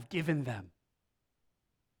would have given them.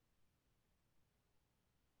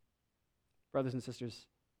 Brothers and sisters,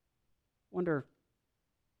 wonder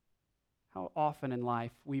how often in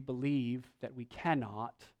life we believe that we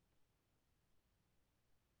cannot,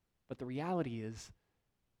 but the reality is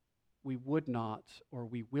we would not or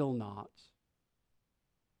we will not.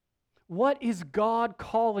 What is God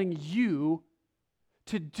calling you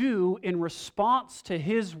to do in response to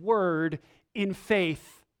His word in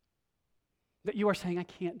faith? That you are saying, I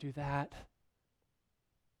can't do that.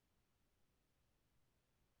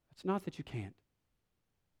 It's not that you can't.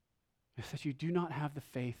 It's that you do not have the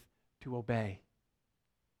faith to obey.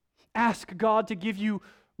 Ask God to give you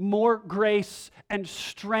more grace and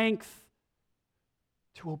strength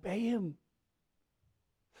to obey Him,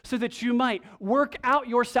 so that you might work out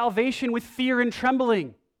your salvation with fear and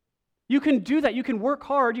trembling. You can do that. You can work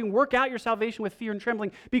hard. You can work out your salvation with fear and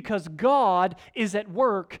trembling because God is at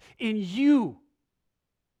work in you.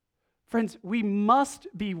 Friends, we must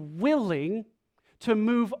be willing to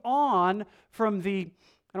move on from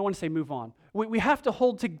I don't want to say move on. We have to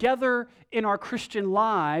hold together in our Christian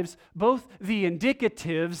lives both the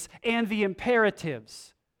indicatives and the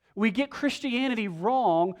imperatives. We get Christianity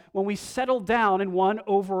wrong when we settle down in one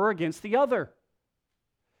over or against the other.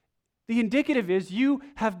 The indicative is you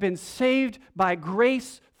have been saved by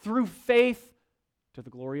grace through faith to the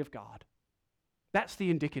glory of God. That's the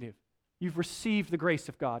indicative. You've received the grace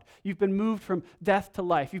of God. You've been moved from death to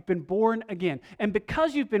life. You've been born again. And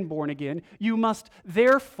because you've been born again, you must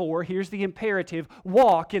therefore, here's the imperative,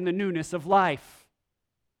 walk in the newness of life.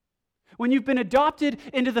 When you've been adopted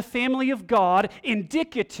into the family of God,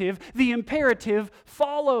 indicative, the imperative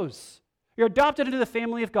follows. You're adopted into the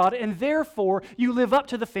family of God, and therefore you live up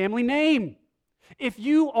to the family name. If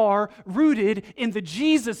you are rooted in the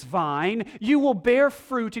Jesus vine, you will bear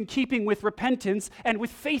fruit in keeping with repentance and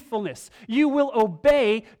with faithfulness. You will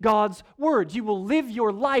obey God's word. You will live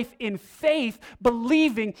your life in faith,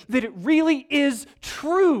 believing that it really is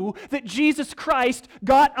true that Jesus Christ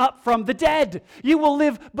got up from the dead. You will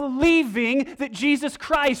live believing that Jesus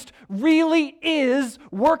Christ really is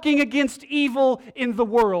working against evil in the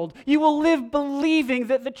world. You will live believing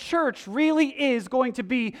that the church really is going to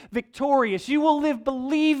be victorious. You will live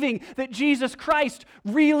believing that Jesus Christ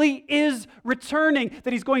really is returning,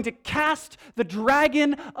 that He's going to cast the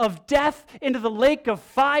dragon of death into the lake of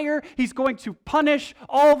fire. He's going to punish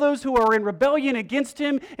all those who are in rebellion against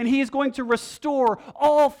Him, and He is going to restore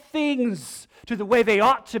all things to the way they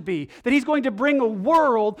ought to be, that He's going to bring a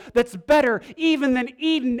world that's better even than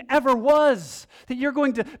Eden ever was, that you're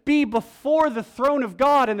going to be before the throne of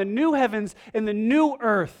God in the new heavens and the new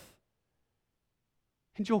earth.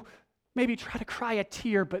 And you'll maybe try to cry a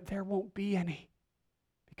tear, but there won't be any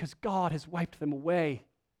because God has wiped them away.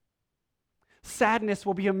 Sadness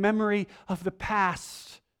will be a memory of the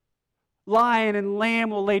past. Lion and lamb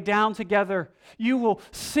will lay down together. You will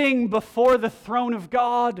sing before the throne of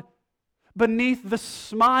God, beneath the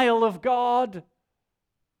smile of God,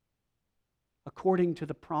 according to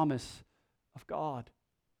the promise of God.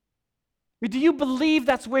 I mean, do you believe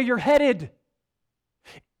that's where you're headed?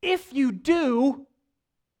 If you do,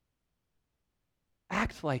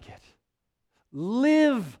 act like it.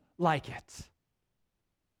 Live like it.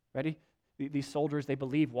 Ready? These soldiers, they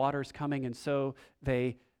believe water's coming, and so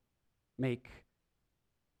they make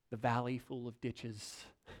the valley full of ditches.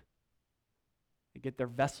 They get their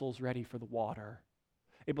vessels ready for the water.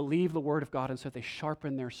 They believe the word of God, and so they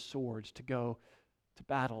sharpen their swords to go to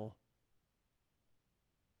battle.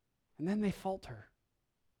 And then they falter.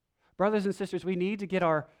 Brothers and sisters, we need to get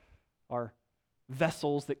our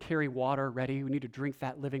vessels that carry water ready. We need to drink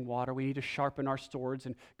that living water. We need to sharpen our swords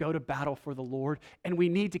and go to battle for the Lord. And we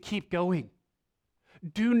need to keep going.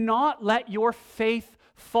 Do not let your faith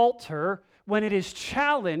falter when it is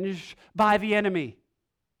challenged by the enemy.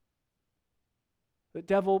 The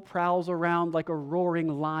devil prowls around like a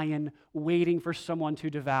roaring lion waiting for someone to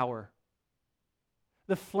devour.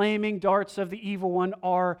 The flaming darts of the evil one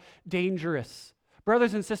are dangerous.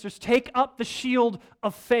 Brothers and sisters, take up the shield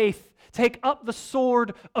of faith. Take up the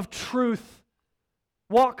sword of truth.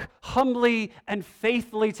 Walk humbly and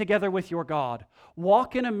faithfully together with your God.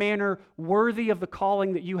 Walk in a manner worthy of the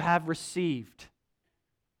calling that you have received.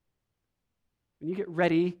 When you get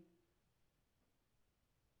ready to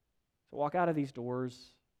walk out of these doors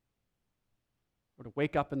or to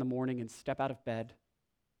wake up in the morning and step out of bed,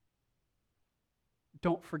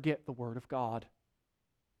 don't forget the Word of God.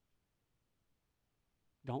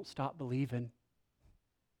 Don't stop believing.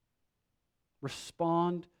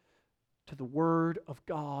 Respond to the Word of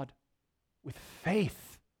God with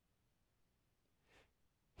faith.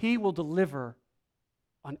 He will deliver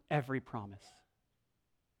on every promise.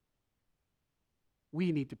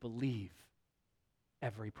 We need to believe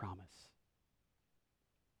every promise.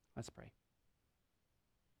 Let's pray.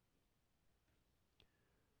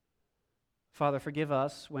 Father, forgive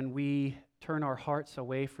us when we turn our hearts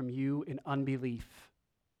away from you in unbelief.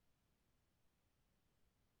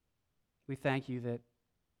 We thank you that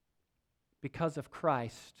because of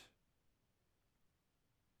Christ,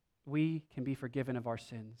 we can be forgiven of our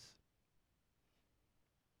sins.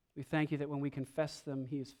 We thank you that when we confess them,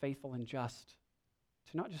 he is faithful and just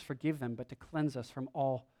to not just forgive them, but to cleanse us from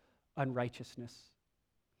all unrighteousness.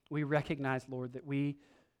 We recognize, Lord, that we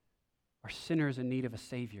are sinners in need of a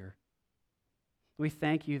Savior. We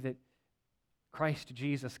thank you that Christ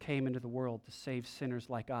Jesus came into the world to save sinners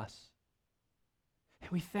like us.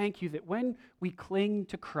 And we thank you that when we cling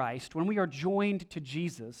to Christ, when we are joined to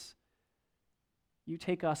Jesus, you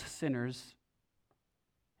take us sinners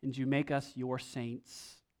and you make us your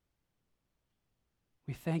saints.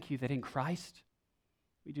 We thank you that in Christ,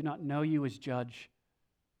 we do not know you as judge,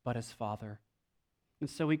 but as Father. And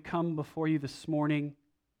so we come before you this morning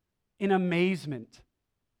in amazement,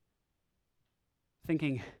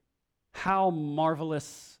 thinking, how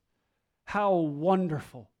marvelous, how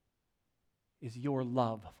wonderful is your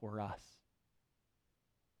love for us.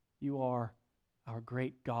 You are our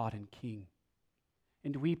great God and King.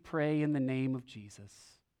 And we pray in the name of Jesus.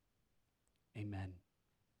 Amen.